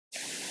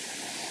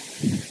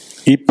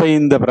இப்ப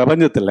இந்த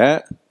பிரபஞ்சத்துல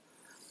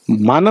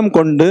மனம்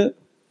கொண்டு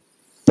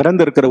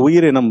பிறந்திருக்கிற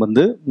உயிரினம்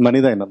வந்து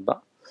மனித இனம்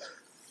தான்.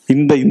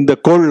 இந்த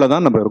கோள்ல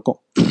தான் நம்ம இருக்கோம்.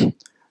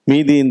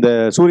 மீதி இந்த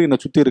சூரியனை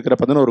சுத்தி இருக்கிற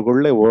 11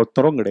 கோள்ல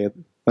ஒருத்தரும் கிடையாது,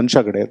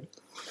 மனுஷா கிடையாது.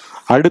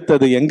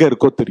 அடுத்தது எங்க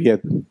இருக்கோ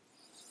தெரியாது.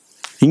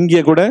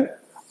 இங்கே கூட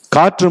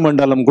காற்று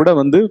மண்டலம் கூட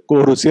வந்து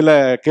ஒரு சில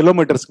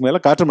கிலோமீட்டர்ஸ்க்கு மேல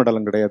காற்று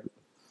மண்டலம் கிடையாது.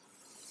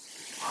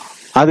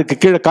 அதுக்கு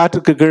கீழே,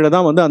 காற்றுக்கு கீழே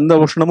தான் வந்து அந்த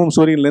உஷ்ணமும்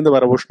சூரியன்லேருந்து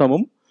வர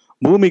உஷ்ணமும்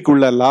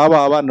பூமிக்குள்ள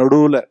லாவாவா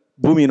நடுவுல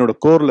பூமியினோட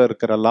கோர்ல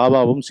இருக்கிற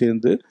லாவாவும்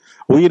சேர்ந்து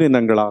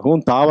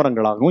உயிரினங்களாகவும்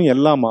தாவரங்களாகவும்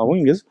எல்லாமாவும்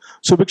இங்க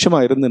சுபிக்ஷமா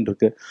இருந்துட்டு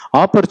இருக்கு.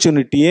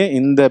 ஆப்பர்ச்சுனிட்டியே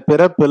இந்த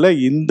பிறப்புல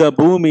இந்த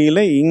பூமியில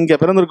இங்க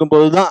பிறந்திருக்கும்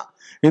போதுதான்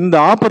இந்த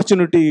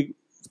ஆப்பர்ச்சுனிட்டி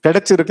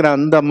கிடைச்சிருக்கிற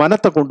அந்த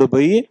மனத்தை கொண்டு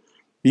போய்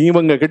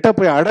இவங்க கிட்ட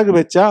போய் அடகு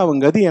வச்சா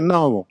அவங்க கதி என்ன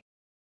ஆகும்?